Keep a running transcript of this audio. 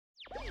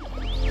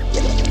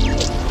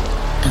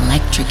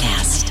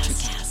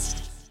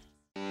Electrocast.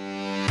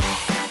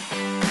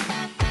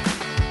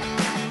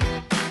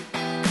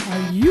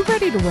 Are you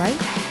ready to write?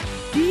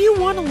 Do you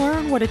want to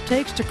learn what it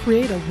takes to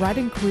create a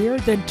writing career?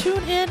 Then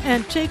tune in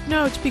and take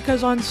notes,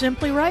 because on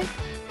Simply Write,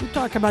 we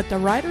talk about the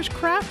writer's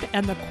craft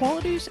and the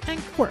qualities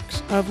and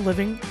quirks of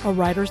living a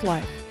writer's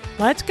life.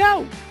 Let's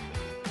go!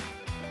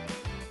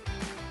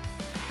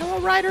 Hello,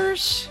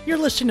 writers. You're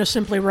listening to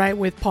Simply Write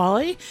with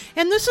Polly,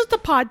 and this is the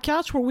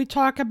podcast where we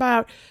talk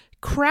about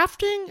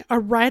crafting a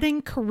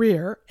writing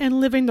career and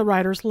living the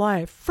writer's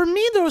life. For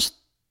me, those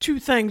two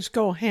things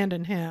go hand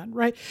in hand,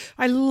 right?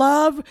 I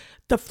love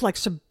the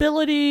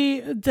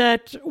flexibility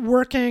that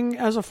working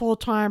as a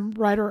full-time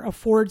writer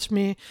affords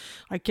me.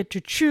 I get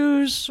to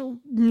choose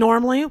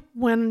normally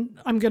when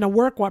I'm going to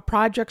work, what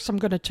projects I'm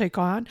going to take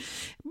on.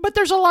 But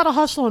there's a lot of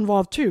hustle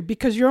involved too,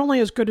 because you're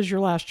only as good as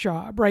your last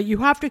job, right? You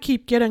have to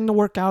keep getting the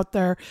work out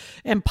there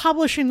and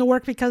publishing the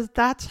work, because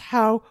that's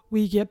how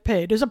we get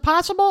paid. Is it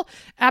possible?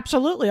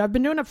 Absolutely. I've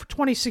been doing it for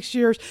 26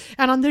 years.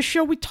 And on this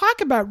show, we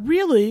talk about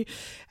really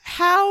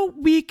how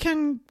we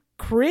can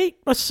create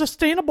a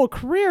sustainable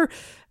career,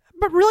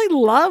 but really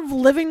love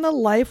living the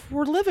life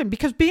we're living,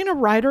 because being a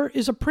writer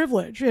is a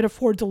privilege. It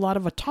affords a lot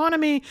of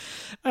autonomy,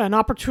 an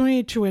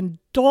opportunity to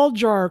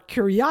indulge our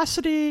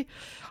curiosity,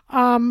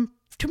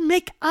 to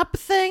make up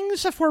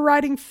things if we're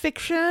writing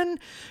fiction,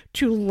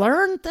 to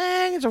learn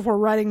things if we're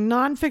writing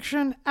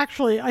nonfiction.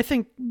 Actually, I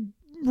think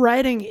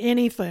writing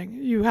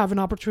anything, you have an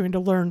opportunity to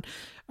learn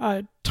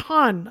a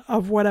ton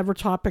of whatever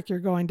topic you're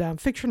going down,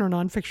 fiction or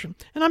nonfiction.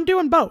 And I'm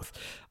doing both.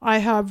 I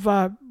have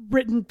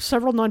written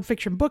several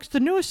nonfiction books. The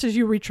newest is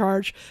You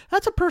Recharge.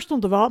 That's a personal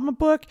development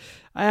book.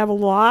 I have a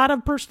lot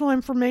of personal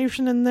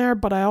information in there,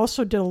 but I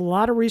also did a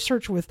lot of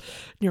research with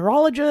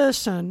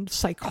neurologists and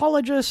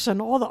psychologists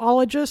and all the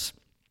ologists.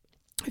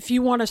 If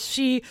you want to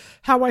see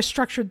how I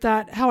structured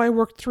that, how I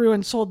worked through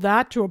and sold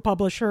that to a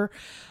publisher,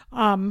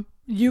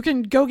 you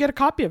can go get a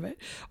copy of it.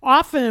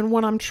 Often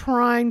when I'm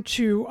trying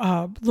to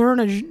learn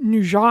a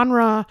new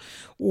genre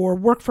or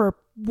work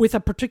with a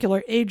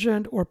particular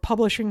agent or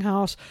publishing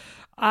house,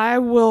 I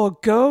will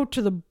go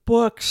to the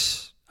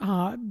books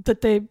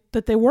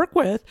that they work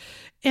with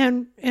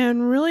and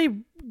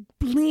really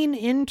lean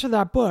into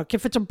that book.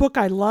 If it's a book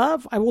I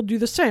love, I will do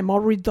the same. I'll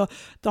read the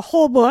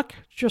whole book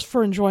just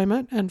for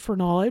enjoyment and for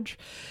knowledge.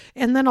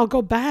 And then I'll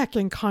go back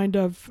and kind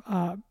of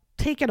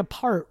take it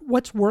apart.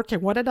 What's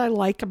working? What did I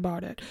like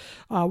about it?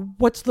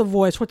 What's the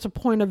voice? What's the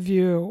point of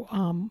view?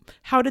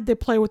 How did they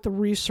play with the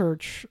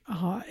research?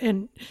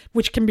 And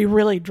which can be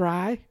really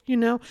dry, you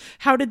know?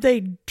 How did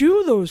they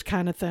do those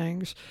kind of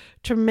things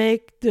to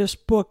make this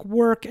book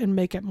work and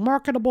make it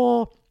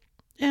marketable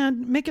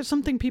and make it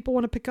something people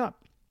want to pick up?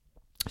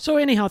 So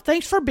anyhow,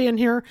 thanks for being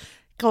here.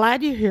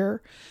 Glad you're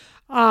here.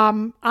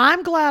 I'm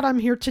glad I'm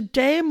here.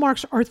 Today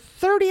marks our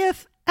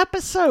 30th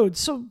episode.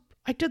 So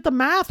I did the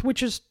math,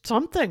 which is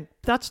something.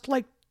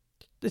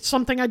 It's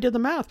something I did the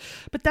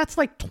math. But that's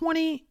like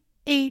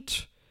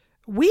 28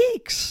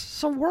 weeks.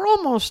 So we're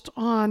almost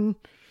on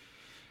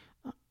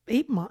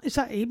 8 months. Is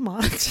that 8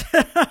 months?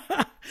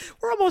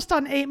 We're almost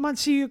on 8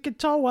 months. So you can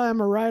tell why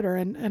I'm a writer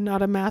and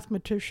not a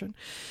mathematician.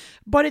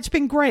 But it's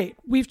been great.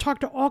 We've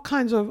talked to all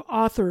kinds of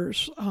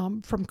authors,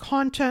 from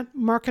content,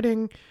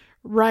 marketing,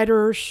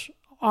 writers,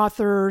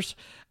 authors,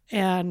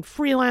 and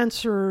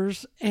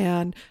freelancers,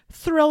 and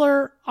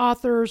thriller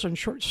authors, and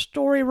short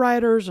story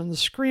writers, and the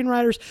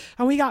screenwriters.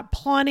 And we got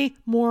plenty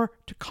more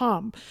to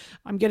come.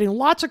 I'm getting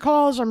lots of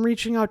calls. I'm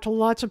reaching out to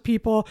lots of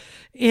people.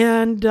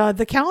 And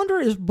the calendar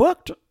is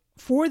booked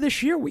for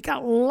this year. We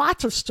got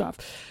lots of stuff.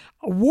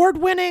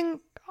 Award-winning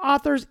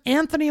authors,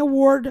 Anthony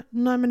Award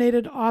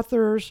nominated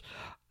authors,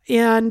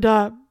 and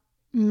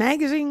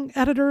magazine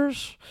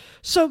editors.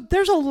 So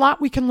there's a lot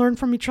we can learn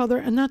from each other,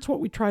 and that's what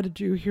we try to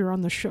do here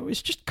on the show,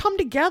 is just come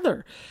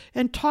together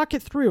and talk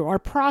it through, our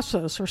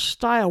process, our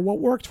style, what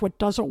works, what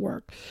doesn't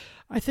work.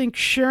 I think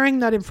sharing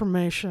that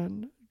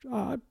information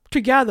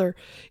together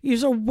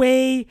is a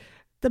way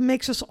that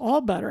makes us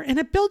all better, and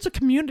it builds a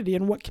community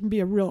in what can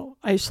be a real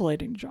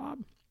isolating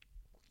job.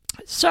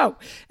 So,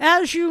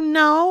 as you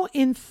know,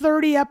 in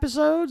 30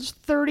 episodes,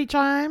 30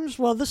 times,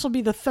 well, this will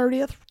be the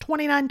 30th,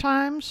 29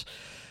 times,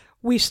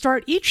 we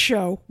start each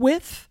show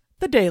with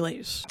the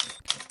dailies.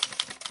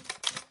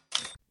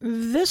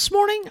 This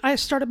morning, I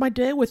started my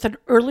day with an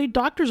early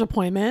doctor's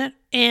appointment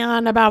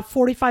and about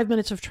 45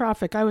 minutes of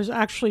traffic. I was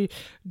actually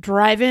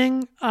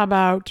driving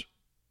about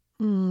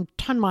 10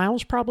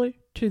 miles probably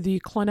to the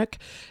clinic,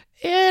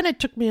 and it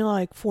took me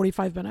like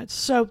 45 minutes.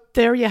 So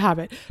there you have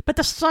it. But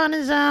the sun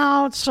is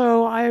out,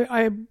 so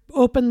I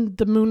opened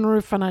the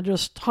moonroof and I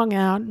just hung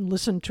out and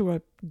listened to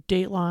a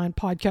Dateline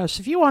podcast.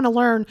 If you want to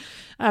learn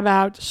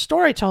about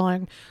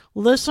storytelling,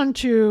 listen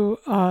to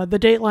the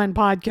Dateline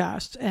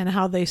podcast and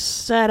how they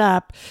set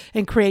up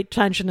and create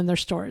tension in their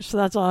stories. So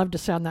that's all I have to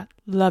say on that.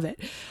 Love it.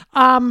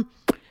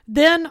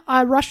 Then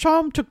I rushed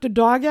home, took the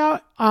dog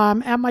out.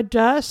 At my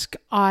desk,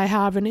 I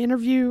have an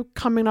interview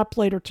coming up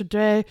later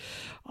today.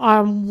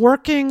 I'm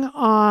working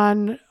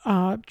on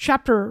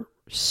chapter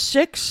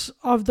 6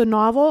 of the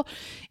novel,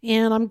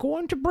 and I'm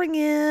going to bring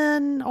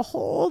in a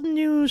whole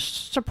new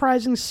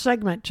surprising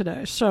segment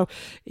today. So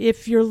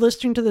if you're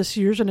listening to this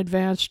years in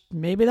advance,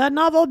 maybe that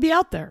novel will be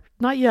out there.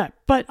 Not yet,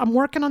 but I'm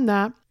working on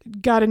that.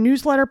 Got a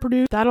newsletter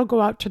produced. That'll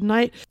go out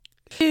tonight.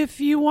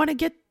 If you want to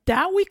get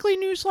that weekly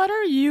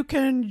newsletter, you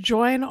can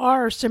join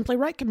our Simply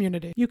Write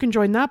community. You can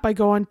join that by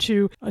going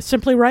to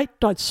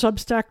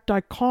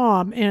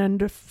simplywrite.substack.com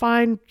and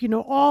find,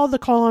 all the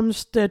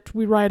columns that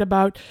we write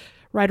about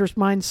writer's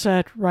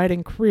mindset,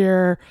 writing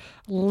career,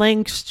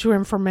 links to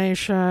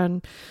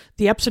information,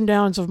 the ups and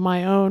downs of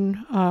my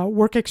own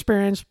work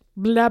experience,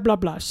 blah, blah,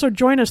 blah. So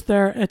join us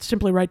there at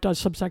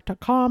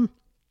simplywrite.substack.com.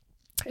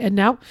 And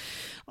now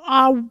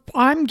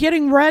I'm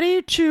getting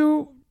ready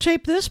to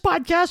tape this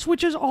podcast,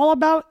 which is all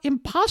about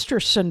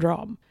imposter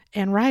syndrome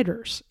and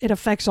writers. It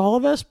affects all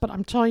of us, but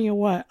I'm telling you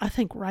what, I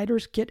think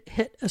writers get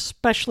hit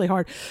especially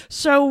hard.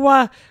 So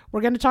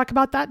we're going to talk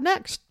about that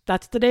next.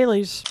 That's the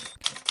Dailies.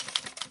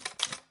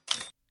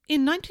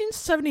 In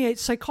 1978,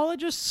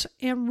 psychologists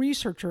and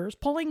researchers,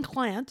 Pauline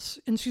Clance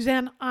and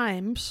Suzanne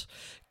Imes,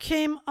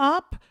 came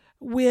up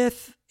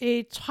with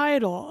a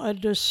title, a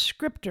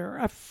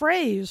descriptor, a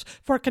phrase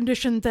for a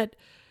condition that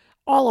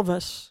all of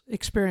us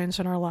experience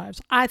in our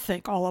lives. I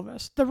think all of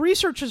us. The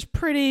research is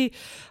pretty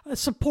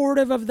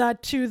supportive of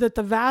that too, that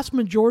the vast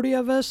majority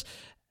of us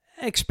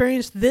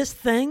experience this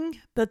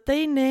thing that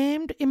they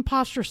named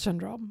imposter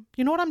syndrome.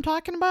 You know what I'm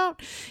talking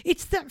about?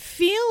 It's that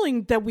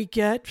feeling that we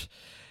get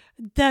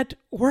that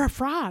we're a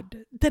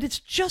fraud, that it's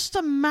just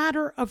a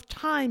matter of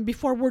time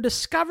before we're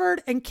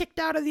discovered and kicked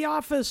out of the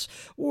office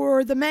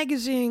or the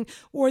magazine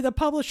or the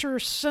publisher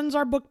sends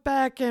our book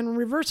back and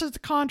reverses the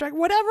contract,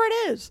 whatever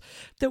it is,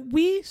 that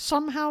we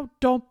somehow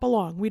don't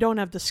belong. We don't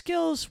have the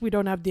skills, we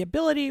don't have the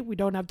ability, we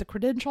don't have the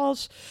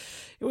credentials.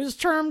 It was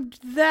termed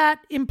that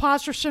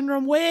imposter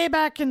syndrome way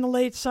back in the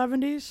late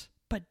 70s,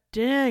 but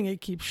dang,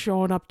 it keeps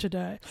showing up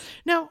today.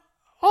 Now,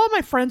 all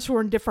my friends who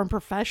are in different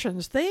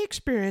professions, they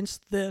experience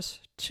this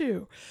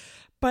too.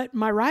 But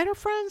my writer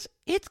friends,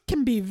 it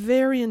can be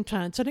very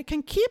intense and it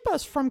can keep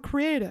us from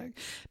creating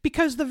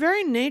because the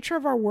very nature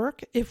of our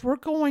work, if we're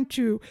going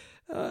to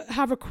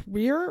have a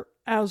career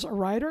as a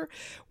writer,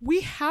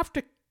 we have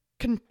to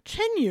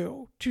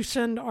continue to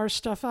send our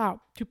stuff out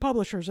to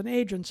publishers and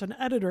agents and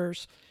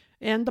editors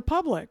and the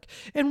public.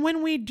 And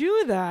when we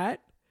do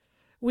that,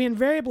 we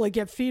invariably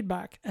get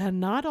feedback, and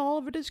not all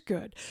of it is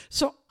good.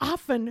 So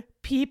often,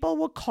 people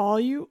will call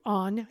you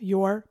on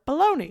your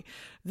baloney.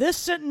 This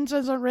sentence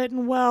isn't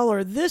written well,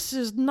 or this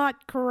is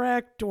not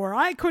correct, or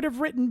I could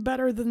have written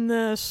better than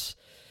this,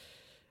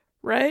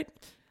 right?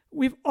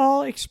 We've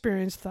all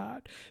experienced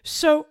that.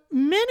 So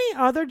many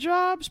other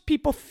jobs,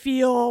 people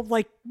feel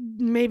like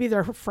maybe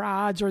they're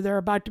frauds or they're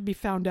about to be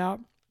found out.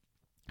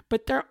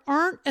 But there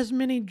aren't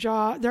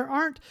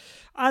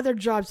other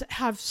jobs that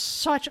have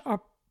such a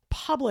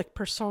public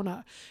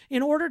persona.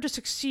 In order to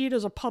succeed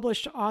as a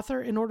published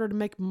author, in order to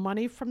make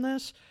money from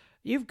this,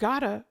 you've got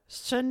to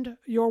send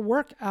your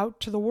work out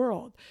to the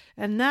world.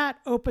 And that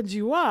opens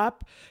you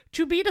up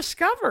to be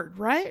discovered,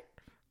 right?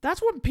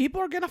 That's when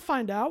people are going to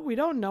find out we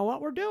don't know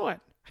what we're doing.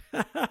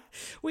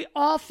 We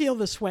all feel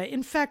this way.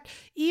 In fact,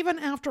 even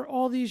after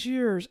all these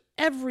years,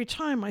 every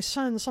time I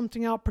send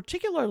something out,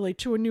 particularly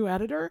to a new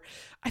editor,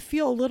 I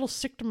feel a little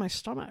sick to my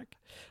stomach.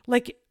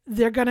 Like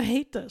they're going to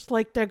hate this.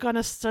 Like they're going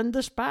to send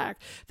this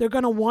back. They're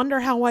going to wonder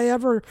how I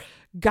ever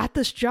got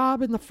this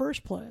job in the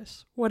first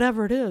place.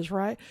 Whatever it is,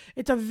 right?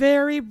 It's a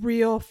very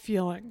real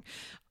feeling.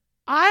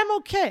 I'm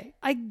okay.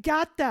 I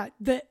got that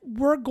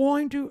we're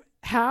going to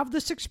have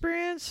this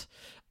experience.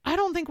 I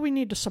don't think we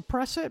need to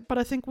suppress it, but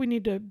I think we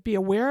need to be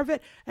aware of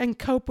it and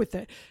cope with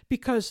it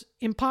because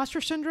imposter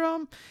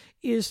syndrome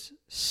is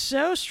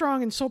so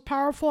strong and so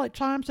powerful at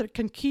times that it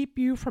can keep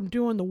you from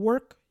doing the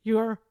work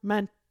you're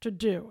meant to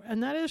do,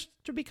 and that is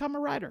to become a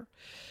writer.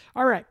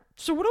 All right,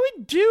 so what do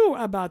we do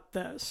about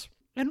this?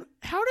 And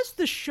how does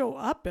this show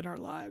up in our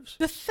lives?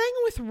 The thing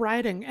with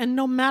writing, and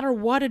no matter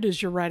what it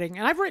is you're writing,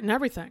 and I've written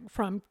everything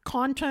from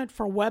content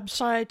for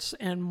websites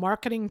and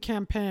marketing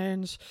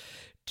campaigns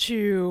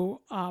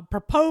to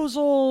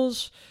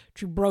proposals,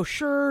 to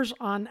brochures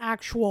on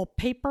actual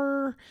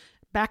paper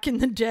back in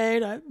the day,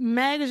 to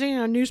magazine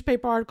and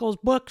newspaper articles,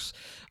 books.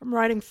 I'm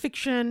writing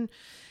fiction,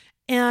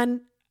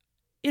 and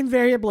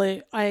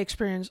invariably I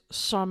experience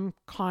some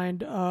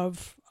kind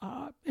of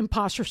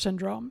imposter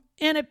syndrome.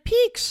 And it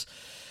peaks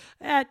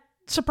at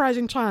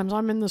surprising times.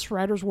 I'm in this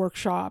writer's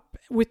workshop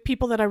with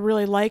people that I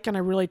really like and I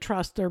really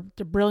trust. They're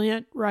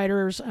brilliant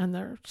writers and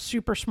they're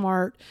super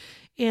smart.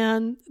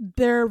 And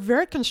they're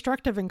very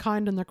constructive and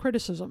kind in their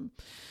criticism.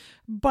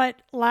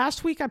 But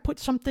last week I put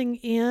something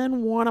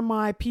in one of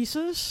my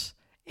pieces,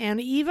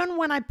 and even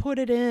when I put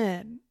it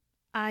in,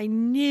 I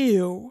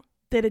knew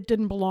that it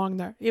didn't belong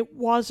there. It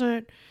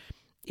wasn't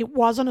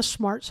a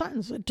smart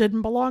sentence. It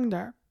didn't belong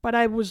there. But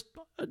I was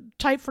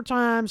tight for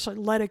time, so I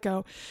let it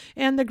go.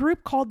 And the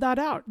group called that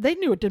out. They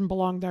knew it didn't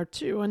belong there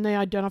too, and they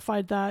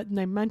identified that and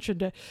they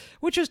mentioned it,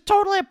 which is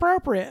totally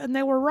appropriate, and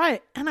they were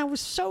right. And I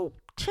was so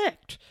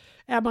ticked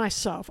at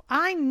myself.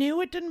 I knew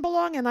it didn't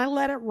belong and I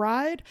let it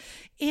ride.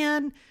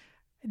 And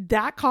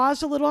that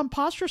caused a little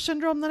imposter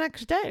syndrome the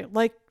next day.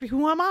 Like,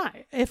 who am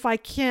I if I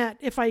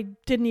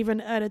didn't even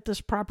edit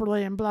this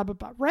properly and blah, blah,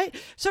 blah, right?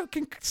 So it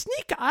can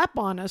sneak up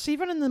on us,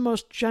 even in the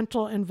most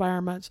gentle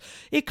environments.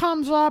 It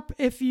comes up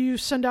if you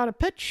send out a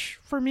pitch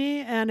for me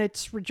and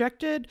it's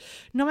rejected,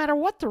 no matter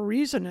what the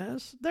reason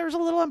is, there's a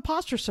little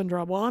imposter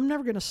syndrome. Well, I'm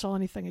never going to sell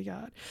anything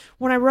again.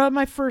 When I wrote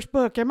my first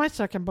book and my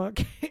second book,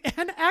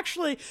 and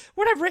actually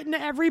when I've written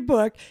every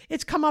book,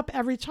 it's come up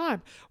every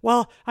time.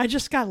 Well, I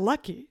just got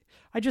lucky.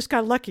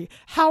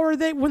 How are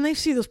they, when they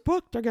see this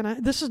book,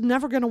 this is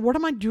never gonna, what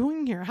am I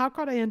doing here? How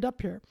could I end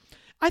up here?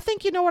 I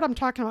think you know what I'm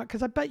talking about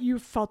because I bet you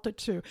felt it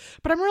too.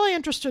 But I'm really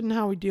interested in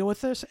how we deal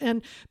with this.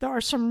 And there are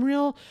some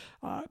real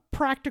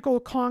practical,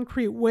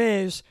 concrete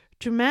ways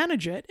to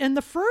manage it. And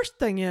the first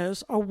thing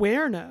is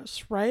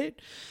awareness, right?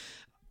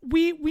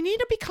 We need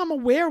to become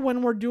aware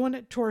when we're doing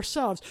it to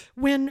ourselves.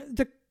 When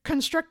the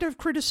constructive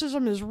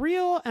criticism is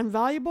real and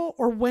valuable,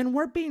 or when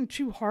we're being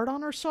too hard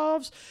on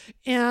ourselves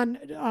and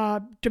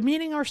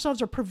demeaning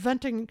ourselves or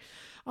preventing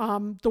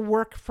the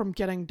work from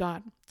getting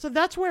done. So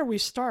that's where we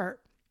start.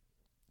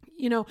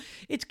 You know,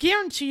 it's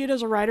guaranteed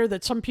as a writer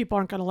that some people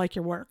aren't going to like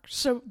your work.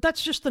 So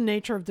that's just the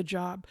nature of the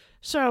job.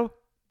 So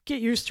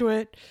get used to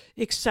it,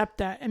 accept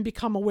that, and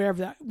become aware of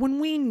that. When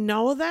we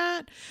know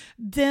that,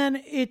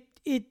 then it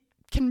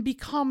can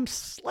become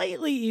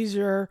slightly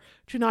easier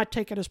to not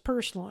take it as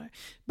personally.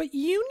 But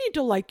you need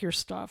to like your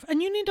stuff,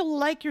 and you need to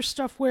like your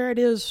stuff where it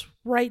is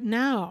right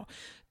now.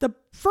 The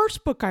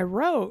first book I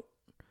wrote,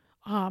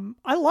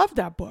 I loved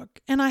that book,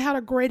 and I had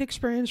a great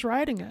experience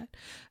writing it.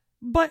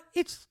 But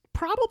it's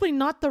probably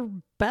not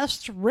the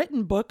best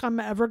written book I'm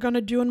ever going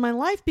to do in my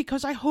life,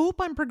 because I hope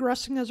I'm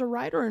progressing as a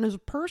writer and as a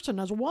person,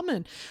 as a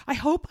woman. I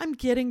hope I'm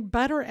getting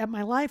better at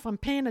my life. I'm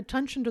paying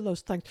attention to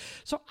those things.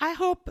 So I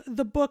hope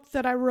the book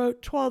that I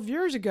wrote 12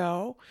 years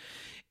ago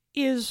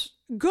is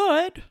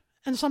good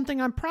and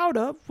something I'm proud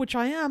of, which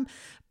I am,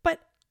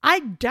 but I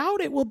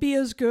doubt it will be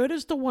as good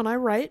as the one I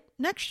write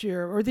next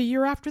year or the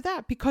year after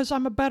that, because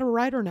I'm a better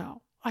writer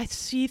now. I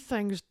see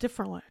things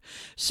differently.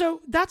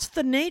 So that's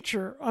the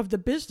nature of the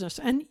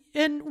business. And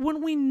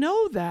when we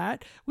know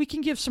that, we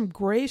can give some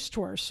grace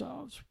to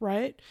ourselves,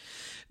 right?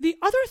 The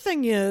other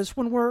thing is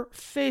when we're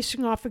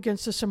facing off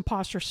against this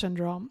imposter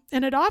syndrome,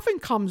 and it often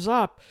comes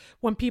up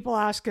when people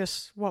ask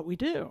us what we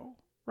do,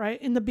 right?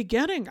 In the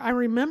beginning, I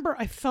remember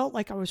I felt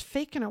like I was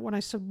faking it when I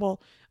said,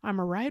 well, I'm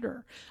a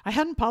writer. I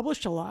hadn't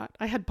published a lot.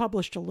 I had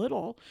published a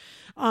little.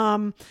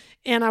 And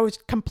I was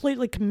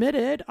completely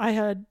committed. I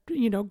had,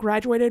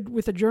 graduated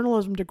with a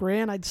journalism degree,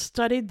 and I'd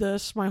studied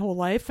this my whole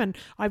life. And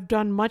I've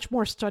done much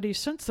more studies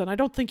since then. I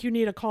don't think you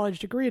need a college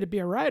degree to be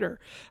a writer,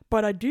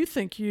 but I do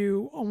think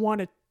you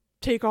want to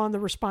take on the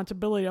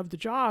responsibility of the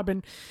job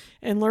and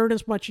learn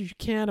as much as you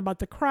can about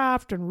the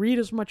craft and read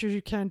as much as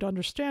you can to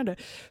understand it.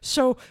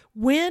 So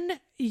when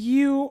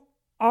you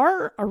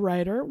are a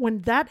writer, when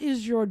that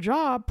is your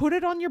job, put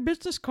it on your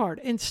business card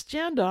and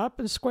stand up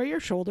and square your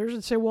shoulders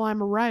and say, well,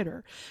 I'm a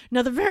writer.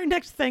 Now, the very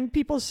next thing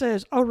people say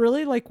is, oh,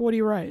 really? Like, what do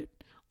you write?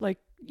 Like,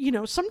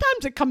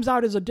 sometimes it comes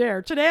out as a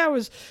dare. Today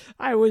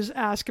I was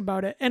asked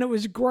about it, and it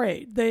was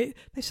great. They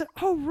said,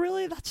 oh,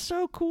 really? That's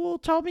so cool.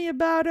 Tell me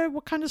about it.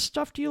 What kind of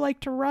stuff do you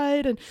like to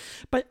write?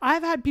 But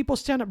I've had people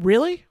stand up,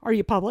 really? Are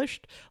you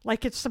published?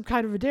 Like it's some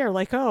kind of a dare.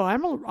 Like, oh,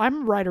 I'm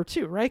a writer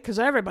too, right? Because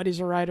everybody's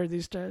a writer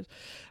these days.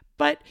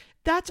 But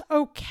that's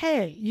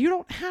okay. You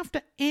don't have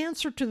to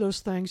answer to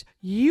those things.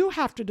 You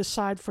have to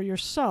decide for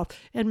yourself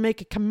and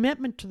make a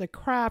commitment to the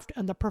craft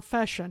and the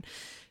profession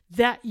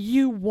that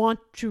you want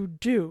to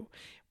do.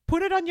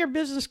 Put it on your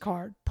business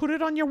card. Put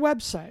it on your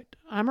website.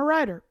 I'm a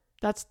writer.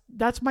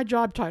 That's my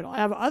job title. I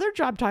have other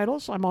job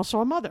titles. I'm also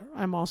a mother.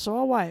 I'm also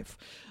a wife.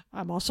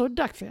 I'm also a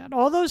duck fan.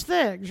 All those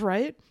things,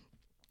 right?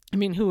 I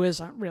mean, who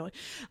isn't really?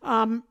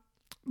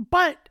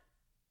 But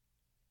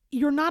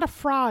you're not a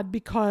fraud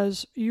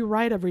because you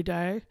write every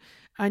day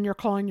and you're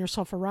calling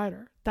yourself a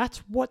writer. That's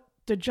what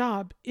the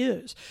job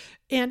is.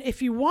 And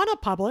if you want to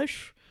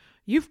publish,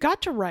 you've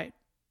got to write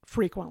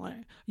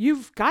frequently.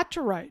 You've got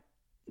to write,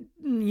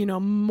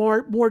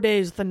 more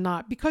days than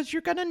not, because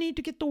you're going to need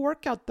to get the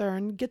work out there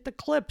and get the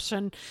clips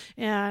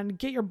and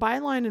get your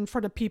byline in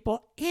front of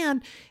people.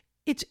 And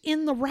it's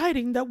in the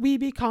writing that we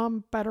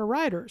become better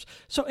writers.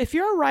 So if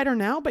you're a writer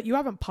now, but you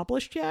haven't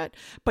published yet,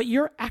 but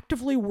you're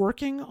actively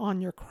working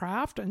on your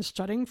craft and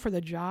studying for the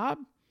job,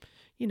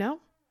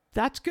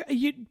 that's good.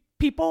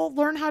 People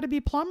learn how to be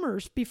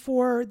plumbers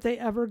before they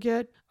ever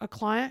get a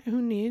client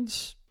who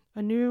needs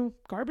a new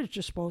garbage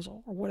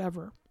disposal or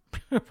whatever,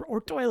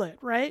 or toilet,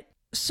 right?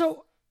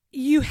 So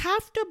you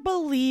have to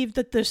believe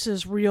that this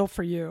is real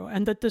for you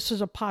and that this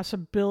is a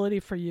possibility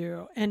for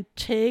you, and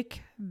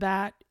take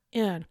that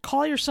in.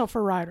 Call yourself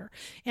a writer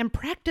and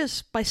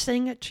practice by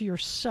saying it to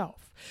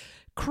yourself.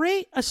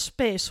 Create a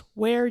space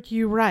where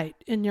you write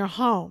in your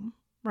home,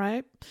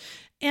 right?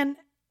 And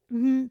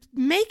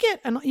make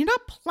it, and you're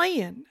not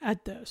playing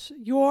at this.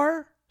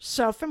 You're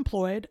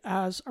self-employed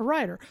as a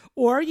writer,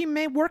 or you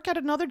may work at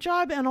another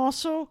job and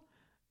also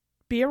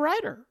be a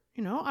writer.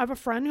 I have a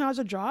friend who has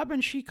a job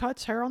and she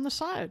cuts hair on the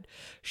side.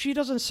 She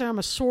doesn't say I'm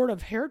a sort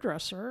of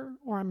hairdresser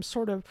or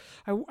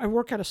I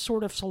work at a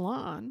sort of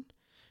salon.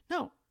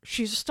 No,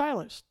 she's a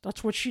stylist.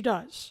 That's what she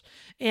does.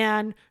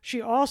 And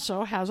she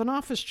also has an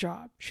office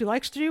job. She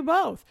likes to do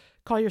both.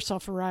 Call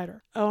yourself a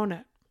writer. Own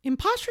it.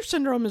 Imposter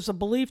syndrome is a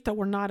belief that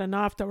we're not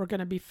enough, that we're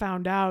going to be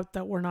found out,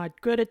 that we're not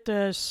good at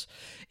this.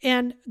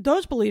 And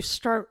those beliefs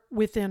start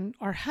within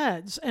our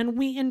heads. And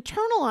we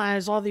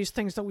internalize all these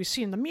things that we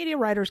see in the media.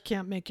 Writers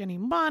can't make any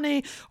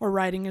money, or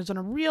writing isn't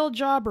a real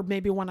job, or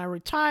maybe when I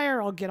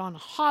retire, I'll get on a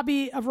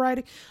hobby of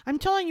writing. I'm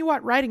telling you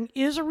what, writing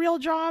is a real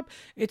job.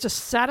 It's a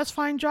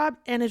satisfying job,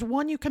 and it's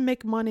one you can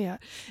make money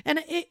at.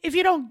 And if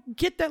you don't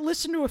get that,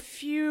 listen to a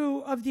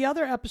few of the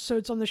other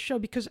episodes on the show,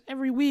 because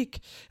every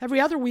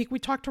other week, we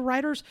talk to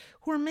writers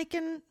who are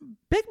making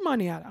big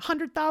money at it,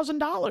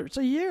 $100,000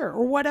 a year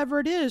or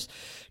whatever it is,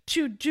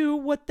 to do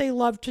what they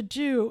love to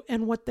do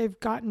and what they've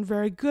gotten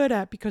very good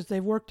at because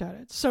they've worked at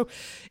it. So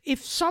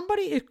if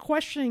somebody is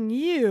questioning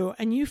you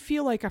and you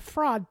feel like a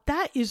fraud,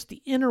 that is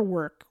the inner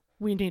work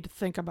we need to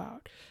think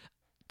about.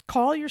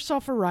 Call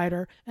yourself a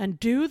writer and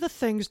do the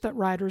things that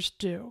writers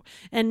do.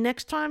 And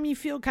next time you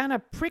feel kind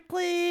of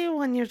prickly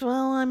when you're,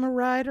 well, I'm a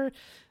writer,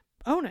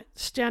 own it.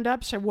 Stand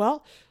up, say,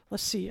 well,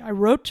 let's see, I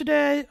wrote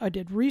today, I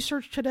did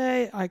research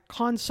today, I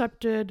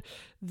concepted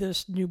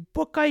this new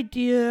book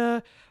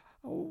idea,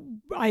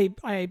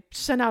 I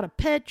sent out a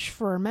pitch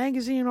for a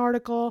magazine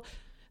article.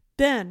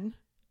 Then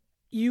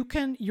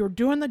you're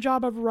doing the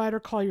job of a writer,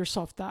 call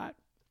yourself that.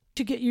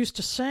 To get used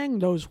to saying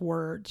those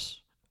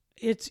words,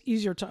 it's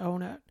easier to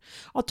own it.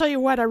 I'll tell you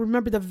what, I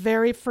remember the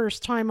very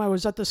first time I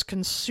was at this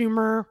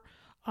consumer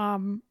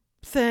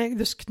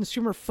this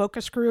consumer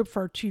focus group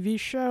for a TV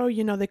show.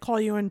 They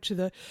call you into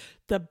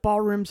the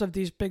ballrooms of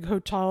these big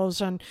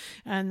hotels and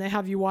they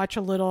have you watch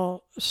a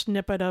little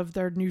snippet of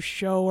their new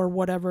show or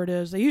whatever it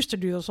is. They used to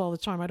do this all the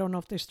time. I don't know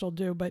if they still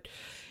do,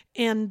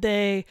 and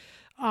they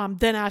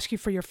then ask you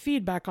for your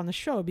feedback on the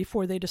show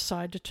before they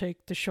decide to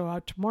take the show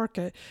out to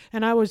market.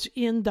 And I was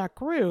in that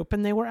group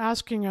and they were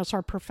asking us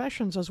our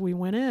professions as we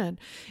went in.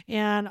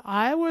 And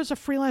I was a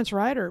freelance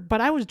writer, but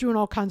I was doing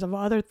all kinds of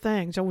other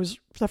things. It was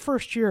the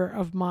first year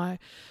of my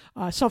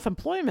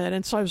self-employment.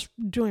 And so I was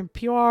doing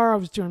PR, I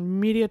was doing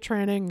media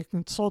training and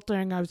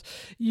consulting. I was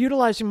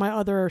utilizing my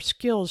other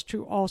skills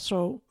to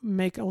also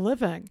make a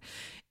living.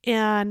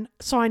 And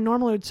so I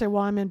normally would say,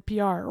 well, I'm in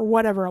PR or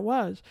whatever it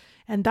was.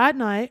 And that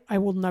night, I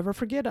will never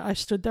forget it. I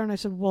stood there and I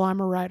said, well,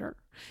 I'm a writer.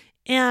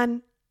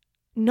 And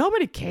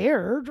nobody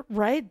cared,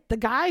 right? The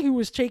guy who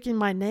was taking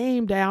my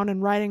name down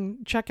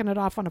and checking it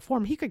off on a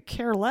form, he could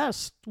care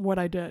less what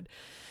I did.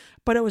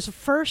 But it was the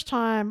first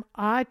time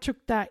I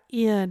took that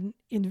in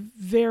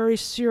very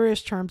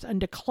serious terms and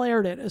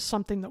declared it as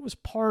something that was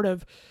part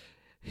of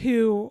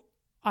who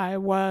I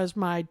was,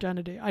 my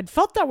identity. I'd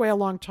felt that way a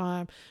long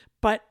time,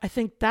 but I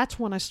think that's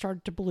when I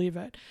started to believe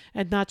it.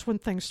 And that's when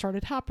things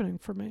started happening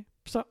for me.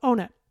 So own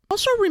it.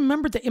 Also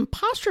remember that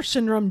imposter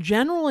syndrome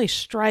generally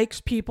strikes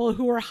people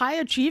who are high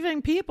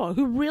achieving people,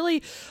 who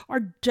really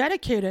are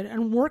dedicated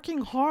and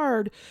working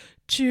hard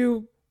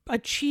to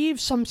achieve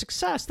some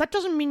success. That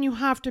doesn't mean you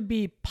have to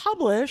be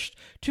published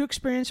to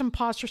experience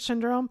imposter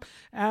syndrome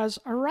as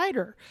a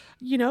writer.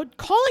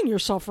 Calling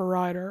yourself a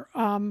writer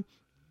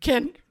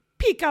can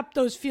pick up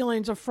those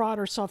feelings of fraud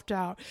or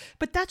self-doubt.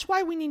 But that's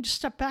why we need to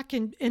step back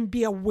and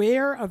be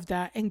aware of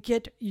that and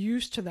get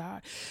used to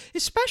that,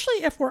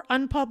 especially if we're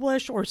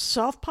unpublished or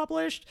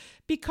self-published,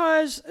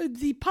 because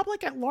the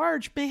public at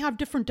large may have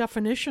different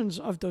definitions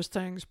of those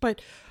things.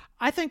 But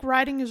I think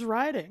writing is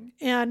writing,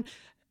 and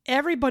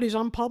everybody's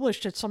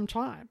unpublished at some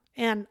time.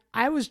 And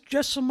I was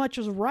just so much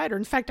as a writer.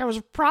 In fact, I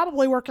was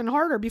probably working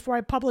harder before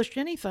I published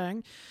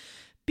anything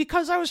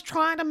because I was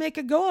trying to make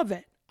a go of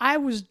it. I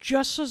was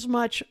just as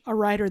much a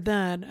writer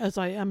then as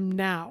I am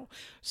now.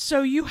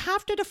 So you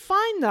have to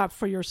define that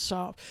for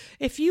yourself.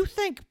 If you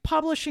think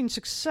publishing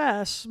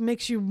success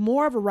makes you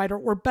more of a writer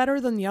or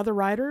better than the other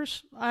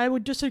writers, I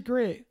would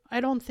disagree.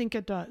 I don't think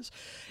it does.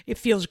 It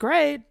feels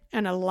great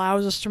and it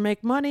allows us to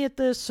make money at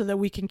this so that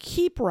we can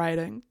keep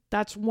writing.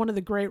 That's one of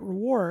the great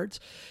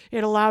rewards.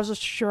 It allows us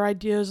to share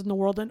ideas in the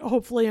world, and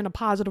hopefully in a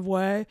positive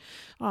way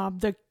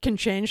that can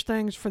change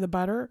things for the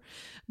better.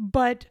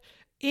 But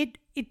it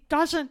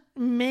doesn't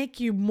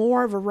make you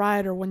more of a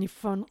writer when you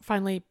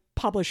finally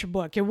publish a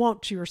book. It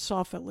won't, to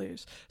yourself at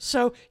least.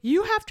 So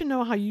you have to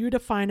know how you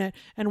define it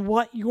and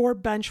what your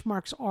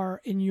benchmarks are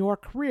in your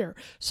career.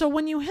 So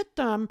when you hit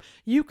them,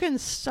 you can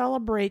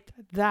celebrate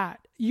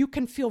that. You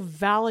can feel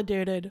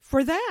validated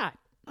for that.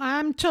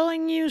 I'm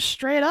telling you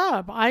straight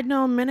up, I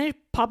know many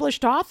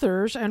published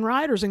authors and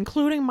writers,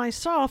 including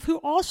myself, who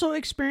also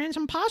experience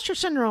imposter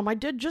syndrome. I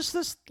did just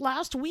this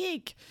last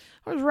week.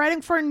 I was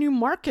writing for a new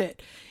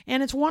market,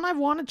 and it's one I've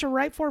wanted to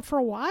write for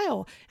a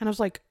while. And I was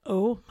like,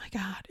 oh my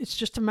God, it's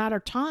just a matter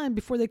of time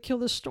before they kill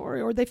this story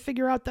or they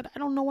figure out that I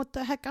don't know what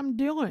the heck I'm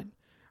doing,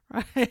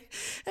 right?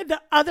 And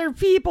the other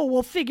people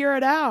will figure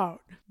it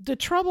out. The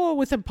trouble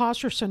with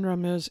imposter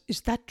syndrome is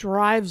that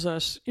drives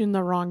us in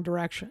the wrong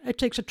direction. It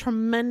takes a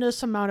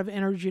tremendous amount of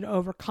energy to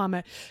overcome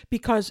it,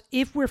 because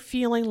if we're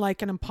feeling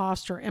like an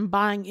imposter and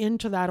buying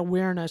into that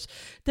awareness,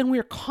 then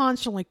we're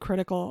constantly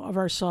critical of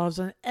ourselves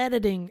and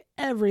editing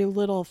every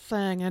little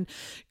thing and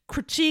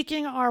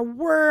critiquing our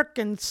work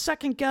and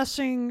second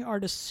guessing our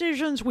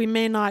decisions. We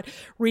may not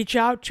reach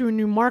out to a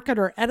new market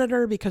or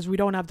editor because we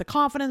don't have the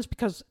confidence,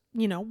 because,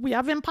 we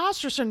have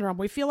imposter syndrome.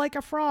 We feel like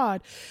a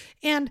fraud.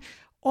 And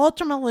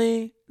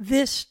ultimately,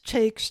 this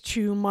takes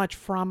too much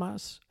from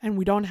us and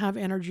we don't have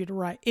energy to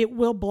write. It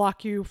will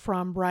block you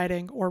from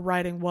writing or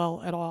writing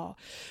well at all.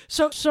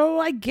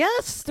 So I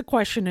guess the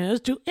question is,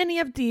 do any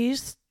of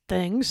these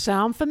things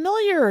sound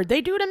familiar?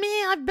 They do to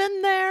me. I've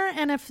been there.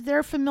 And if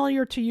they're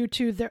familiar to you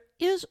too, there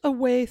is a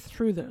way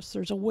through this.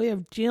 There's a way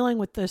of dealing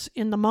with this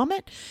in the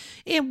moment.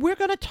 And we're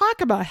going to talk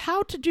about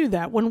how to do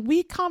that when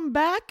we come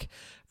back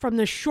from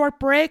this short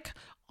break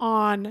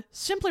on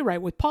Simply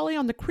Right with Polly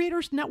on the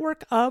Creators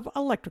Network of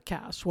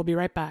Electrocast. We'll be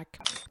right back.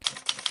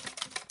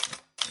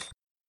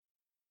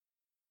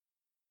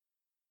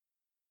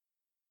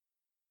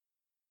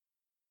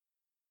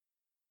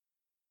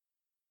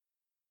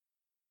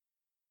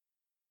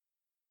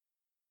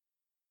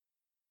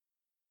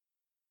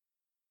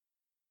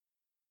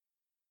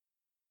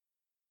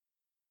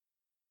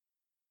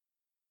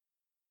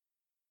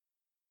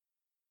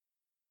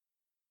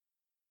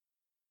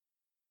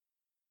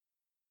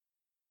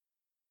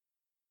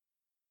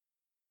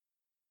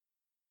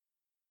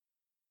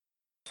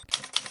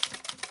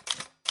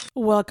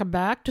 Welcome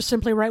back to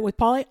Simply Right with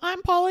Polly.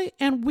 I'm Polly,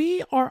 and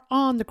we are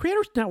on the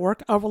Creators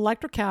Network of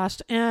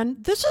Electrocast.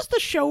 And this is the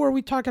show where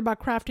we talk about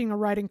crafting a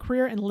writing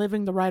career and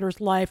living the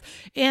writer's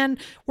life. And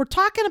we're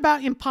talking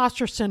about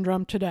imposter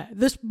syndrome today.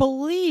 This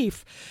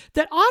belief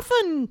that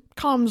often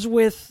comes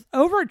with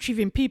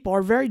overachieving people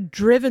or very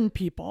driven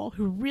people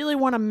who really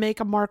want to make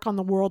a mark on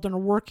the world and are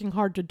working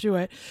hard to do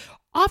it.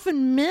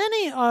 Often,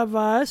 many of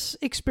us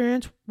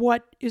experience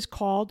what is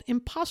called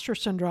imposter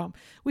syndrome.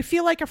 We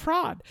feel like a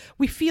fraud.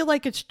 We feel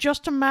like it's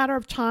just a matter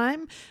of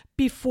time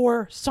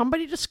before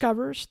somebody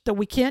discovers that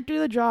we can't do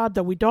the job,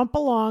 that we don't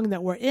belong,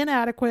 that we're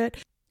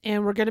inadequate,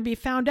 and we're going to be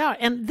found out.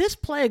 And this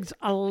plagues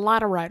a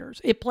lot of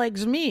writers. It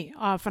plagues me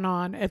off and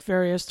on at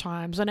various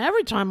times. And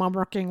every time I'm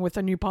working with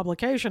a new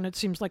publication, it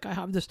seems like I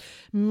have this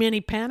mini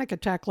panic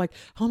attack, like,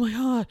 oh my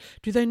God,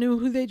 do they know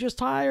who they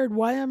just hired?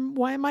 Why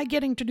am I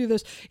getting to do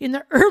this? In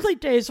the early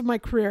days of my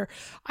career,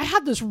 I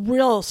had this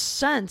real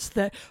sense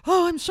that,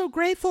 oh, I'm so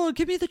grateful.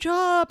 Give me the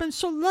job. I'm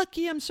so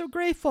lucky. I'm so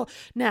grateful.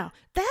 Now,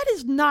 that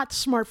is not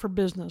smart for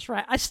business,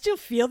 right? I still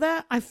feel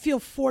that. I feel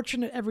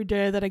fortunate every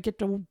day that I get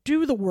to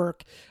do the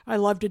work I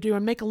love to do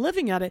and make a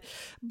living at it.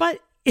 But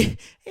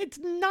it's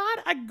not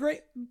a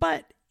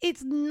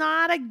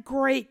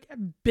great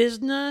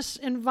business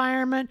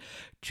environment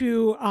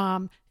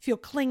to feel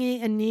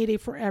clingy and needy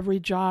for every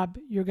job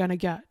you're going to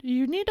get.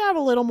 You need to have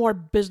a little more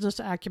business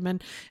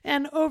acumen.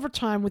 And over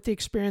time, with the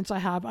experience I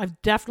have,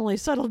 I've definitely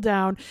settled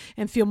down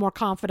and feel more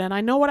confident.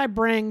 I know what I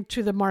bring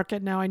to the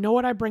market now. I know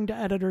what I bring to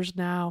editors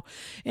now.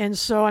 And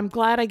so I'm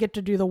glad I get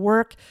to do the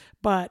work.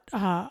 But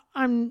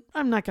I'm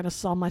not going to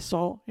sell my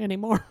soul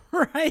anymore,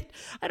 right?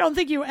 I don't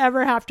think you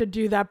ever have to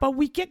do that. But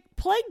we get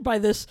plagued by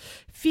this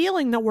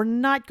feeling that we're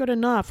not good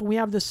enough, and we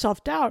have this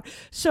self-doubt.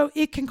 So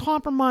it can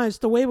compromise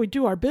the way we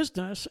do our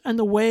business and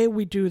the way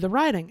we do the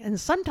writing. And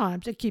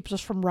sometimes it keeps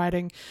us from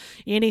writing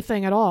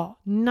anything at all.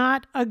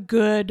 Not a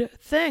good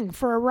thing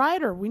for a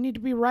writer. We need to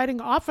be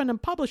writing often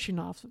and publishing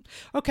often.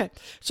 Okay,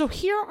 so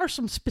here are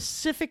some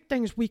specific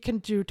things we can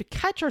do to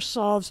catch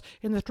ourselves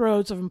in the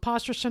throes of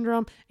imposter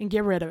syndrome and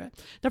get rid of it.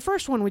 The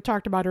first one we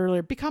talked about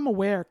earlier, become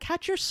aware.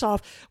 Catch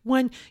yourself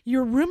when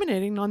you're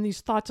ruminating on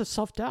these thoughts of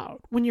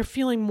self-doubt, when you're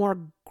feeling more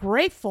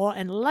grateful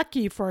and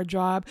lucky for a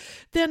job,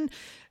 then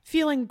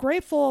feeling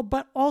grateful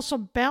but also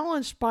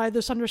balanced by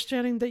this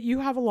understanding that you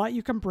have a lot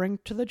you can bring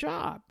to the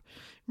job.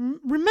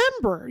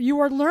 Remember, you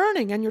are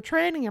learning and you're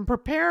training and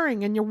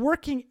preparing and you're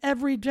working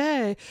every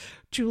day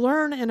to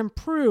learn and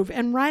improve,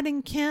 and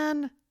writing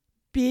can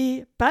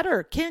be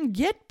better, can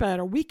get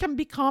better. We can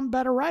become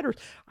better writers.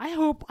 I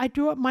hope I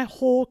do it my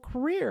whole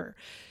career.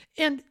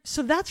 And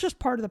so that's just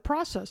part of the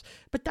process.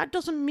 But that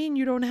doesn't mean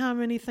you don't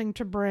have anything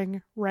to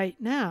bring right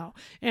now.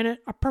 And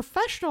a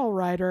professional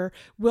writer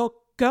will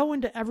go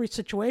into every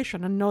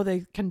situation and know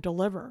they can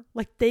deliver.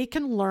 Like, they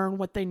can learn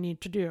what they need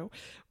to do.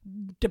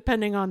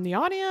 Depending on the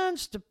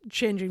audience,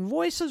 changing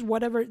voices,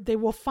 whatever, they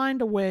will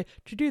find a way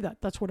to do that.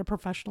 That's what a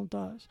professional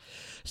does.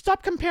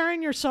 Stop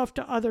comparing yourself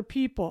to other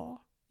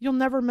people. You'll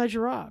never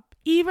measure up.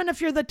 Even if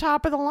you're the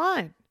top of the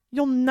line,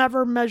 you'll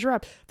never measure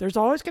up. There's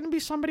always going to be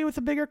somebody with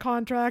a bigger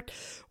contract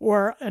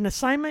or an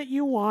assignment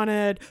you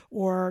wanted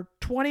or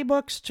 20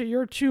 books to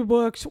your 2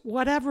 books,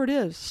 whatever it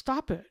is.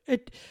 Stop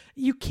it.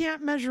 You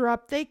can't measure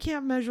up. They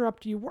can't measure up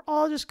to you. We're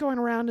all just going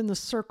around in this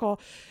circle,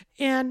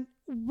 and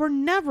we're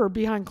never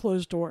behind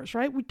closed doors,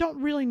 right? We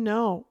don't really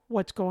know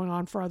what's going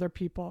on for other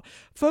people.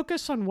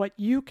 Focus on what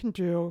you can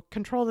do,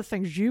 control the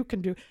things you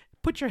can do.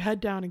 put your head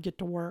down and get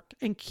to work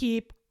and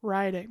keep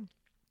writing.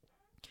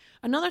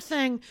 Another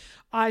thing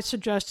I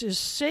suggest is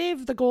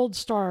save the gold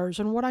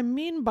stars. And what I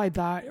mean by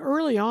that,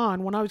 early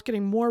on, when I was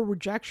getting more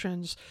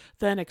rejections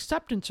than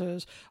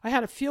acceptances, I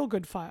had a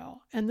feel-good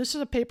file. And this is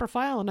a paper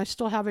file, and I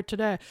still have it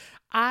today.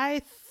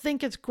 I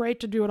think it's great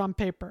to do it on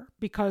paper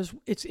because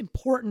it's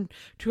important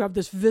to have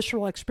this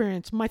visceral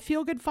experience. My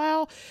feel-good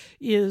file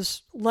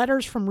is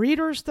letters from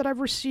readers that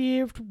I've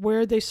received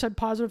where they said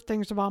positive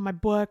things about my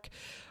book,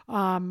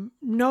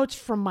 notes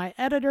from my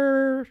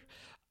editor,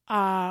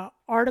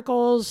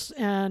 articles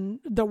and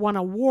that won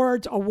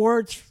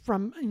awards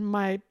from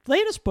my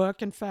latest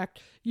book. In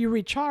fact, You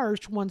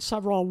Recharged won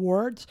several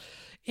awards,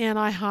 and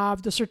I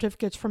have the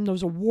certificates from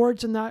those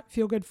awards in that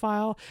feel-good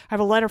file. I have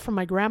a letter from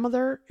my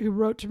grandmother who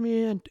wrote to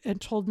me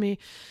and told me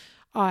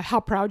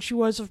how proud she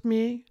was of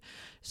me.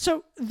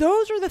 So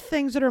those are the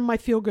things that are in my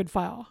feel-good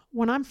file.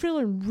 When I'm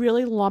feeling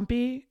really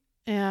lumpy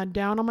and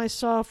down on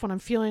myself, when I'm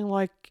feeling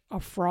like a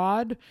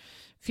fraud,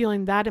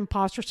 feeling that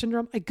imposter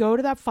syndrome, I go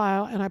to that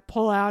file and I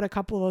pull out a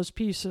couple of those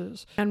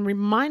pieces and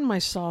remind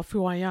myself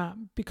who I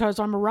am, because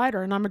I'm a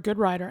writer and I'm a good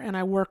writer and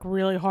I work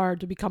really hard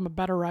to become a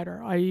better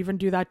writer. I even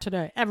do that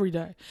today, every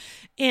day.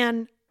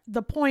 And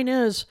the point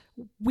is,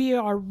 we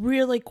are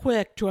really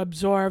quick to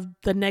absorb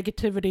the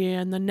negativity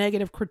and the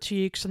negative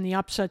critiques and the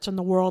upsets in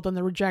the world and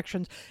the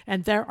rejections.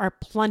 And there are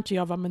plenty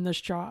of them in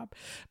this job.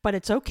 But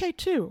it's okay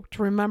too,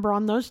 to remember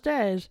on those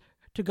days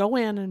to go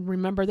in and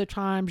remember the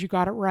times you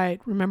got it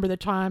right. Remember the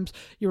times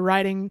your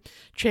writing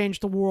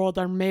changed the world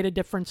or made a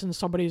difference in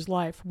somebody's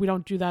life. We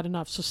don't do that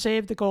enough. So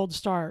save the gold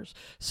stars.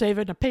 Save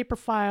it in a paper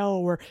file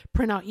or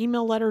print out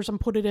email letters and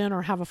put it in,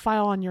 or have a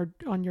file on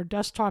your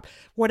desktop.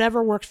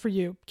 Whatever works for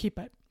you, keep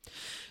it.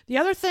 The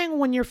other thing,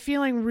 when you're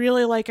feeling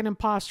really like an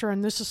imposter,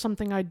 and this is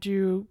something I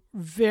do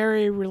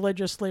very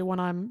religiously when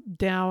I'm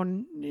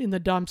down in the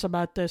dumps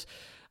about this,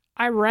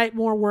 I write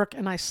more work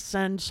and I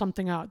send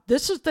something out.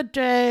 This is the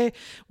day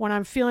when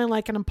I'm feeling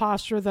like an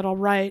imposter that I'll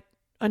write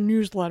a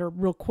newsletter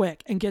real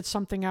quick and get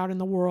something out in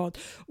the world,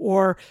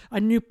 or a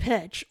new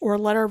pitch, or a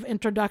letter of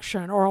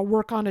introduction, or I'll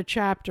work on a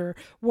chapter.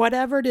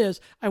 Whatever it is,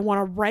 I want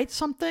to write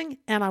something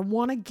and I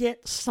want to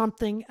get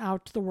something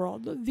out to the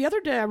world. The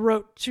other day I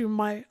wrote to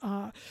my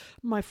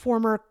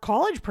former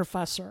college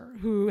professor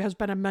who has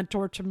been a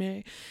mentor to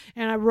me,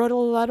 and I wrote a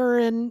letter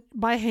in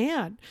by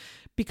hand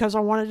because I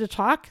wanted to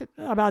talk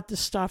about this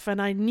stuff, and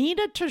I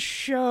needed to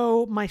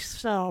show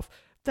myself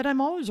that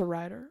I'm always a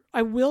writer.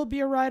 I will be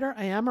a writer.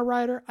 I am a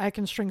writer. I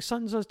can string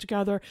sentences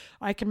together.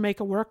 I can make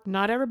it work.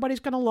 Not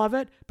everybody's going to love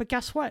it, but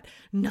guess what?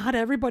 Not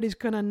everybody's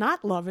going to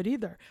not love it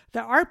either.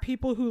 There are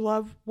people who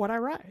love what I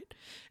write,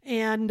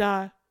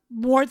 and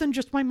more than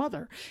just my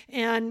mother.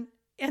 And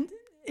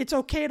it's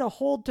okay to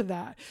hold to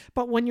that.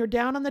 But when you're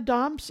down in the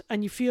dumps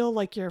and you feel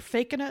like you're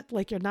faking it,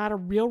 like you're not a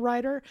real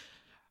writer,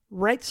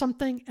 write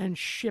something and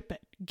ship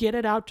it. Get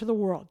it out to the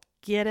world.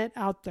 Get it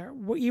out there.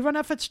 Even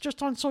if it's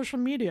just on social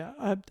media,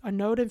 a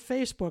note in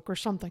Facebook or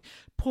something,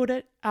 put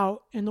it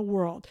out in the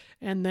world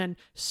and then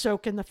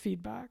soak in the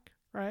feedback,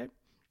 right?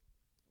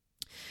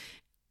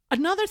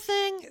 Another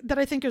thing that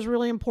I think is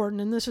really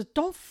important, and this is,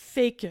 don't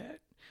fake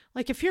it.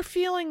 Like if you're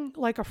feeling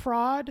like a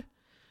fraud,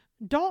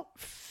 don't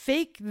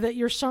fake that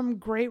you're some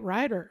great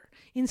writer.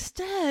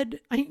 Instead,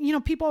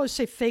 people always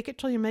say fake it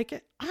till you make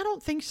it. I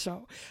don't think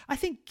so. I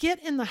think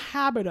get in the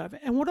habit of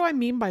it. And what do I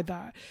mean by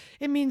that?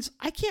 It means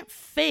I can't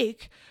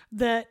fake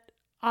that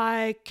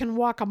I can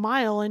walk a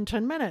mile in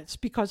 10 minutes,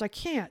 because I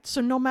can't.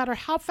 So no matter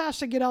how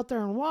fast I get out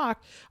there and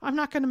walk, I'm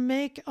not going to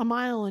make a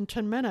mile in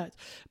 10 minutes,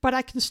 but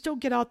I can still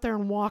get out there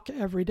and walk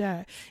every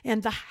day.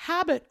 And the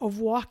habit of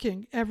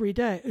walking every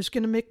day is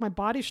going to make my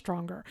body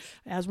stronger.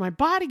 As my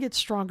body gets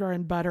stronger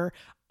and better,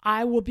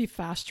 I will be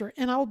faster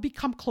and I will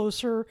become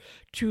closer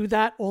to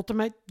that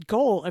ultimate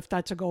goal, if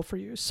that's a goal for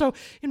you. So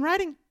in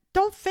writing,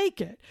 don't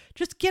fake it.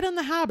 Just get in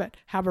the habit.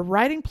 Have a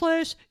writing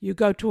place. You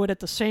go to it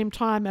at the same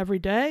time every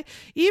day.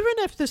 Even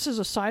if this is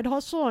a side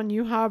hustle and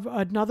you have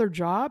another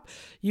job,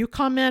 you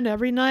come in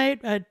every night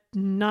at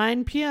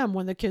 9 p.m.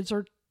 when the kids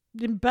are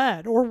in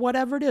bed or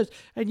whatever it is,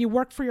 and you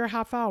work for your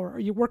half hour, or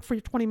you work for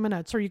your 20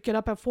 minutes, or you get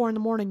up at 4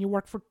 a.m, you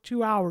work for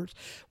 2 hours.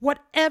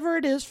 Whatever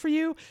it is for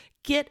you,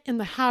 get in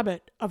the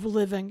habit of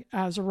living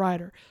as a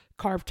writer.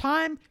 Carve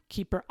time,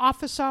 keep your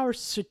office hours,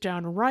 sit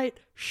down and write,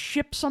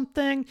 ship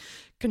something,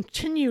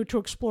 continue to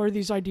explore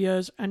these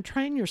ideas and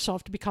train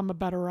yourself to become a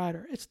better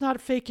writer. It's not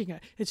faking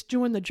it, it's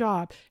doing the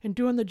job. And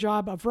doing the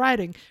job of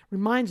writing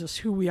reminds us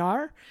who we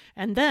are,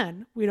 and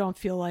then we don't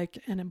feel like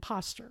an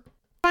imposter.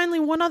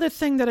 Finally, one other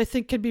thing that I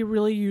think could be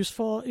really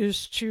useful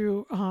is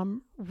to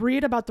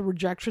read about the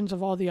rejections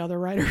of all the other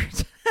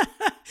writers.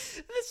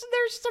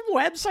 There's some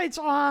websites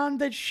on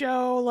that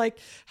show like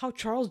how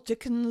Charles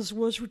Dickens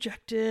was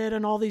rejected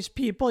and all these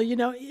people.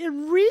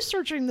 In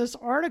researching this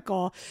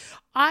article,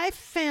 I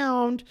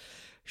found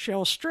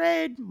Cheryl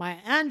Strayed, Maya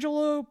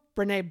Angelou,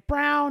 Brene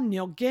Brown,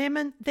 Neil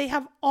Gaiman, they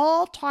have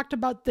all talked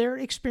about their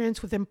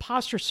experience with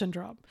imposter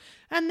syndrome.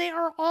 And they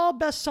are all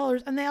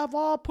bestsellers, and they have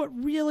all put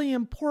really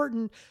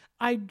important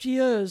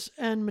ideas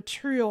and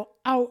material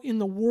out in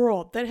the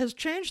world that has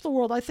changed the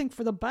world, I think,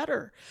 for the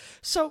better.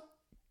 So,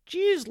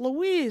 geez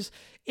Louise,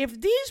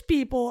 if these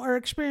people are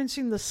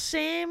experiencing the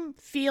same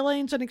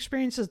feelings and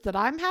experiences that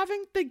I'm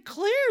having, then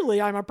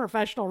clearly I'm a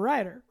professional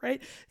writer,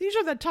 right? These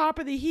are the top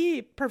of the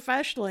heap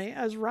professionally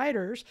as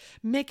writers,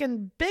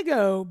 making big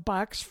O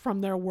bucks from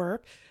their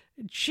work,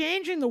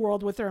 changing the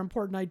world with their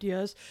important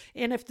ideas.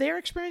 And if they're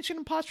experiencing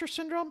imposter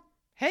syndrome,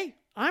 hey,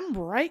 I'm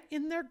right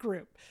in their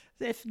group.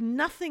 If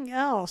nothing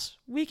else,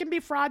 we can be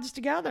frauds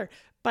together.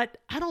 But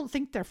I don't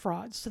think they're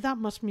frauds, so that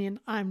must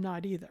mean I'm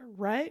not either,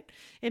 right?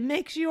 It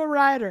makes you a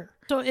writer.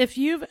 So if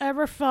you've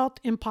ever felt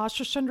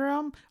imposter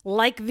syndrome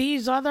like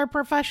these other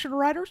professional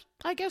writers,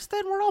 I guess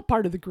then we're all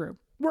part of the group.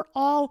 We're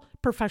all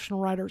professional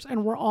writers,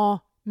 and we're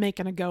all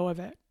making a go of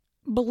it.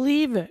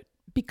 Believe it.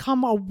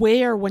 Become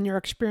aware when you're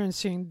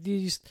experiencing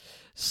these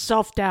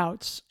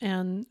self-doubts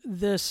and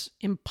this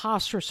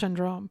imposter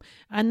syndrome,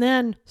 and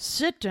then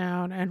sit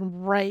down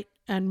and write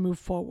and move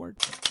forward.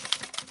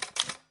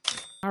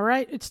 All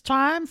right, it's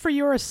time for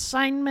your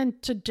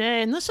assignment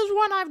today. And this is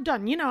one I've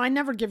done. You know, I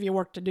never give you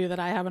work to do that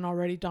I haven't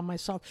already done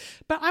myself.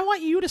 But I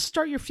want you to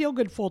start your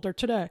feel-good folder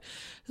today.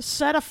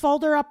 Set a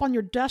folder up on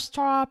your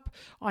desktop,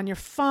 on your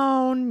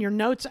phone, your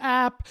notes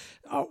app,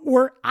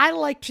 or I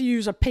like to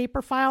use a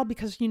paper file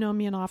because you know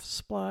me in office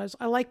supplies.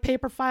 I like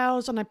paper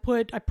files, and I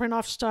print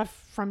off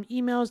stuff from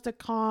emails that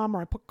come,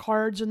 or I put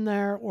cards in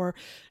there or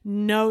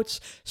notes.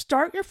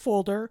 Start your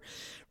folder.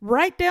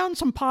 Write down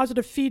some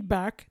positive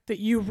feedback that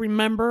you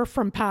remember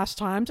from past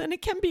times, and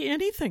it can be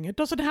anything. It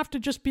doesn't have to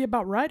just be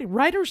about writing.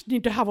 Writers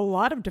need to have a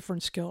lot of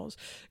different skills.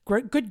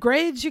 Good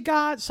grades you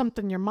got,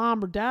 something your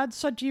mom or dad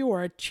said to you,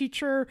 or a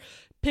teacher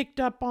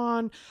picked up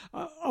on,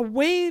 a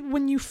way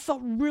when you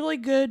felt really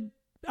good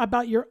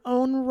about your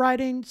own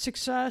writing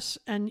success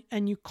and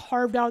you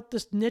carved out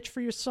this niche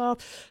for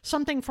yourself,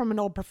 something from an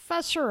old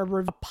professor,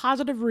 a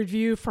positive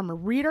review from a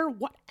reader,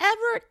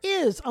 whatever it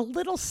is, a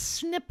little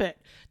snippet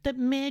that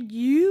made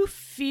you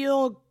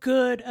feel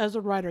good as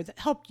a writer, that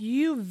helped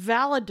you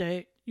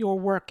validate your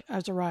work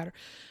as a writer.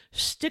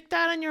 Stick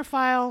that in your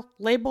file,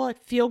 label it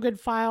feel good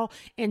file,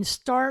 and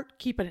start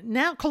keeping it.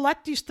 Now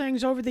collect these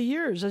things over the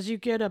years as you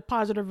get a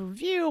positive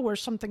review or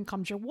something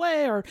comes your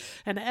way, or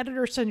an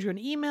editor sends you an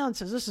email and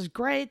says, this is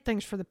great,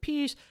 thanks for the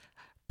piece.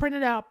 Print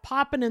it out,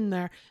 pop it in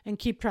there, and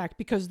keep track,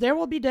 because there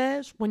will be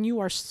days when you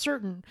are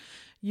certain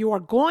you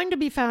are going to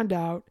be found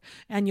out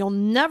and you'll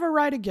never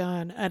write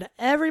again, and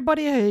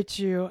everybody hates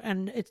you,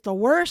 and it's the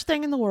worst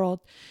thing in the world.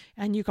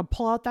 And you can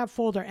pull out that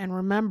folder and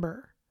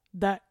remember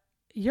that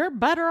you're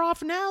better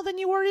off now than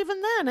you were even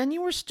then, and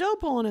you were still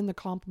pulling in the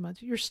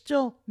compliments. You're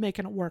still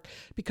making it work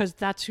because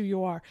that's who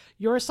you are.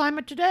 Your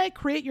assignment today,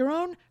 create your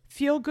own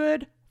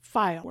feel-good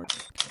file.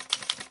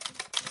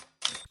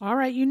 All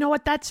right, you know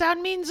what that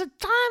sound means? It's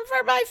time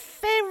for my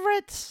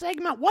favorite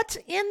segment, What's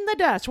in the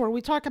Desk, where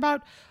we talk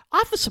about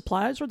office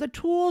supplies or the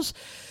tools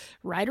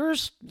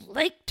writers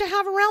like to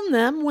have around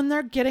them when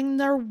they're getting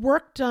their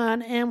work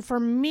done. And for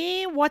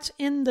me, what's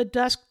in the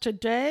desk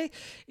today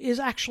is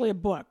actually a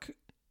book.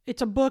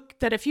 It's a book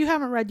that if you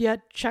haven't read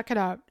yet, check it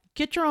out.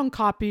 Get your own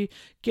copy,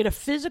 get a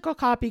physical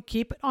copy,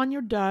 keep it on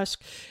your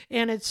desk,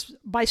 and it's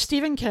by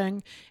Stephen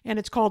King, and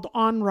it's called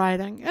On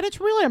Writing. And it's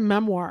really a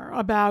memoir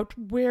about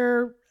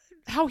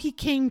how he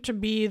came to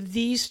be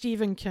the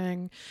Stephen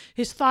King,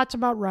 his thoughts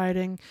about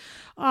writing,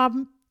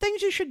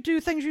 things you should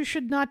do, things you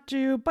should not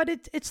do, but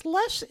it's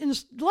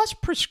less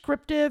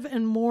prescriptive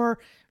and more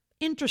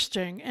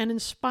interesting and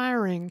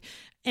inspiring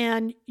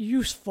and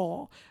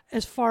useful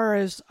as far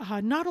as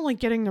not only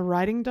getting the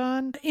writing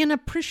done, in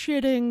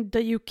appreciating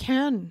that you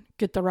can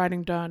get the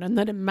writing done and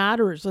that it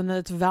matters and that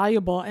it's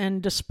valuable.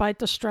 And despite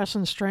the stress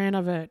and strain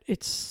of it,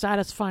 it's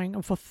satisfying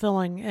and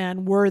fulfilling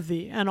and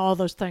worthy and all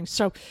those things.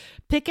 So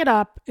pick it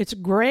up. It's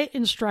great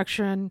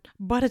instruction,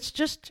 but it's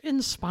just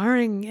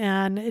inspiring,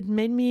 and it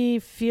made me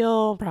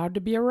feel proud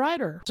to be a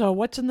writer. So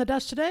what's in the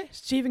desk today?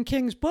 Stephen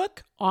King's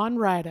book, On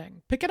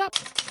Writing. Pick it up.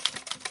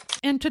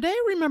 And today,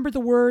 remember the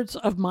words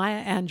of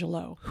Maya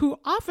Angelou, who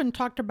often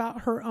talked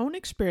about her own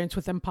experience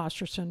with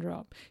imposter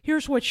syndrome.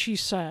 Here's what she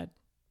said.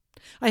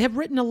 I have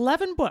written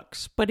 11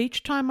 books, but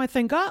each time I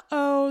think,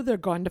 uh-oh, they're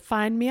going to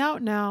find me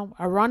out now.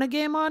 I run a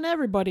game on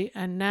everybody,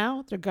 and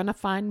now they're going to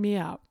find me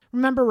out.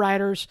 Remember,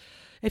 writers,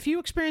 if you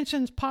experience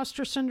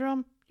imposter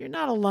syndrome, you're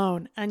not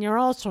alone, and you're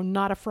also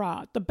not a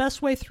fraud. The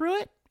best way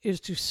through it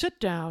is to sit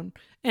down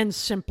and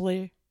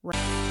simply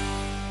write.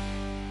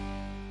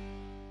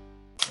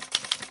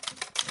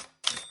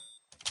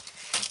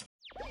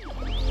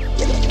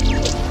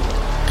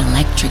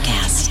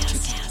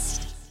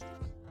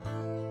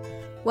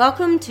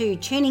 Welcome to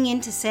Tuning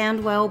Into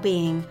Sound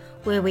Wellbeing,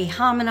 where we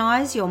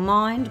harmonise your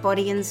mind,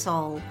 body and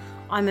soul.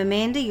 I'm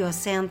Amanda, your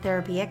sound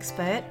therapy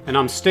expert. And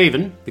I'm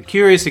Stephen, the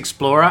curious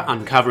explorer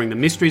uncovering the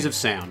mysteries of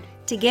sound.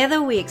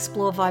 Together we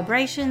explore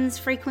vibrations,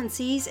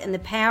 frequencies, and the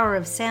power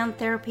of sound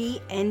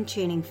therapy and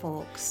tuning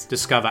forks.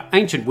 Discover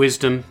ancient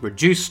wisdom,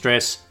 reduce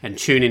stress, and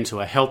tune into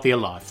a healthier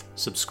life.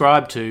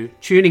 Subscribe to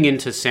Tuning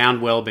Into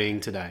Sound Wellbeing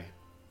today.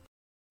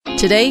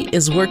 Today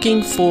is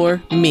working for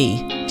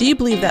me. Do you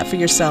believe that for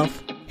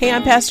yourself? Hey,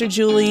 I'm Pastor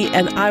Julie,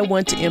 and I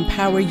want to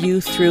empower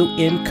you through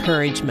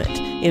encouragement.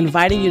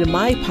 Inviting you to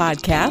my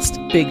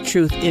podcast, Big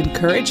Truth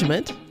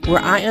Encouragement,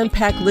 where I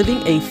unpack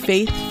living a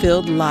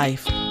faith-filled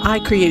life. I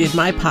created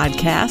my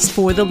podcast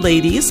for the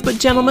ladies, but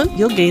gentlemen,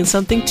 you'll gain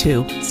something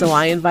too. So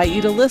I invite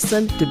you to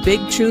listen to Big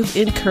Truth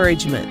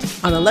Encouragement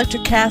on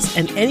Electricast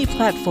and any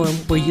platform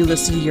where you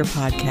listen to your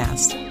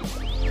podcast.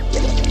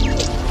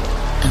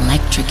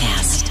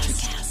 Electricast.